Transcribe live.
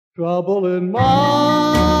Trouble in mind,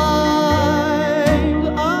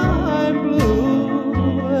 I'm blue,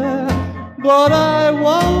 but I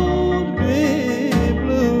won't be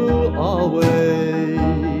blue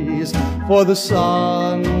always, for the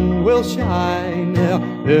sun will shine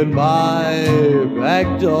in my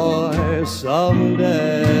back door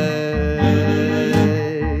someday.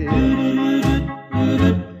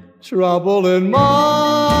 Trouble in mind,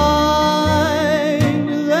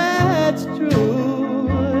 that's true.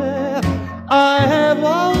 I have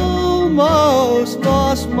almost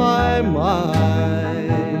lost my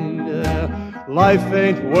mind. Life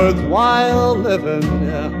ain't worthwhile living.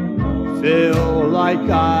 Feel like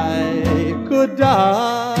I could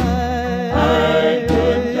die. I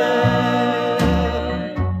could die.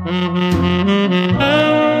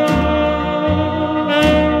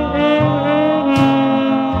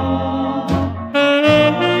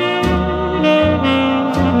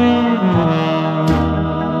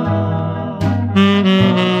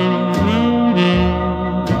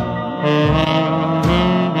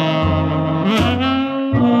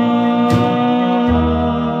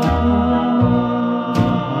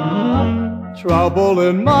 Trouble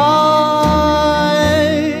in mind,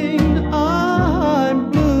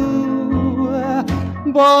 I'm blue,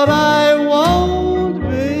 but I won't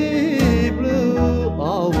be blue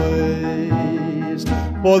always,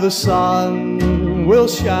 for the sun will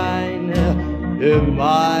shine in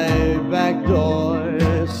my back door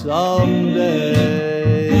someday.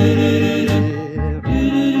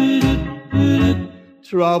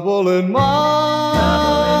 Trouble in mind,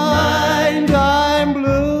 I'm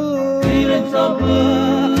blue, feeling so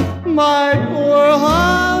blue. My poor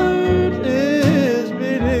heart is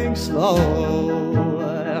beating slow.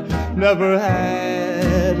 Never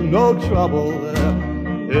had no trouble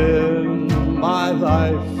in my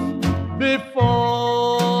life before.